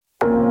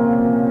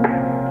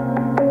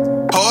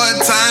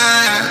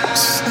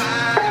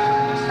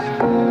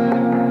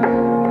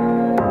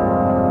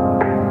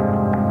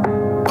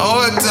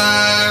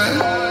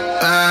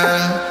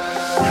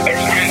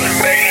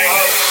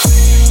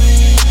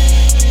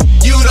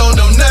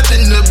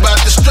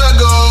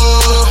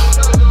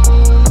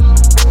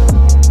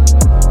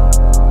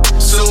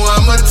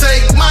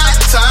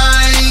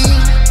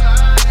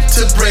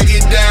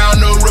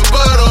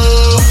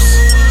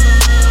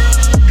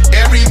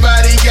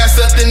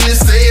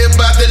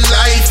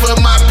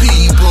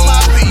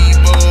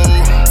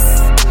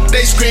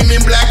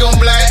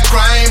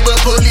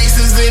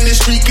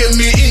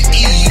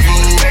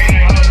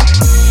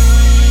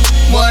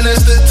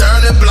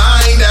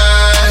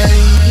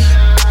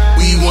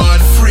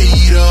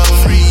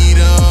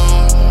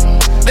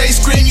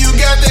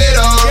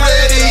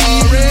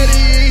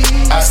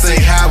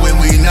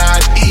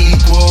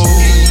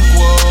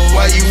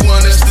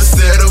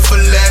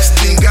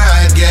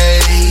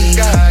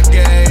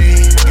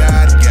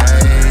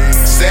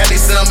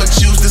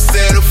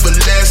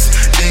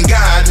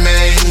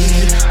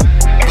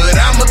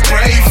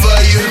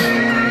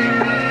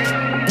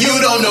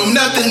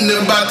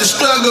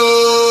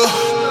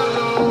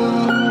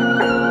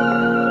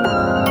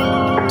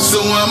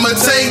I'ma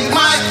take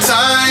my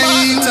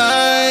time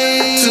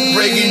to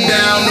break it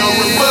down, no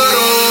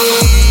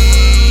rebuttal.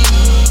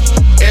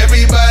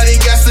 Everybody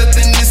got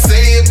something to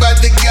say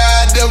about the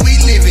God that we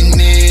living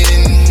in.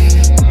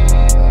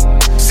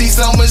 See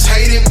so much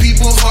hate in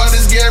people's heart,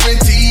 is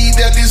guaranteed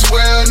that this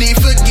world need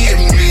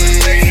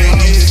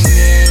forgiveness.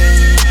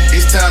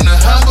 It's time to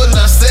humble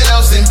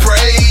ourselves and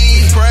pray.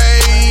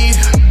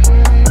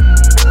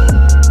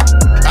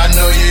 I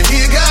know you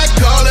hear God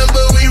calling,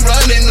 but we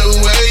running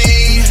away.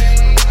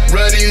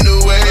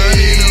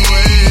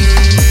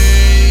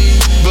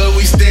 But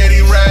we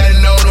steady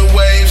riding on the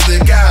waves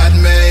that God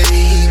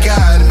made.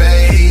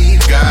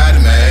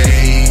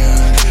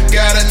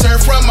 Gotta turn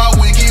from our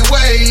wicked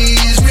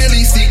ways,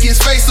 really seek His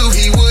face so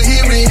He will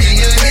hear and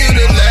He'll heal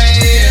the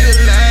land.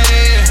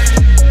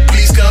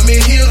 Please come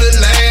and heal the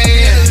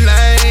land,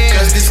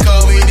 cause this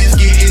COVID is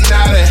getting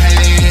out of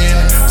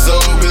hand. So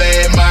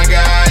glad my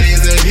God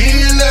is a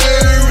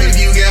healer. If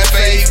you got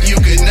faith, you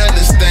can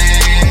understand.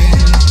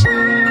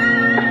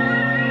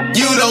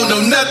 You don't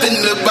know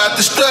nothing about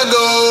the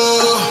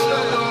struggle,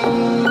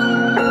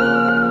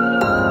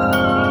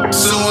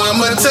 so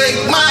I'ma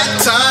take my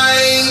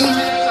time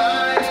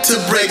to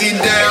break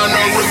it down.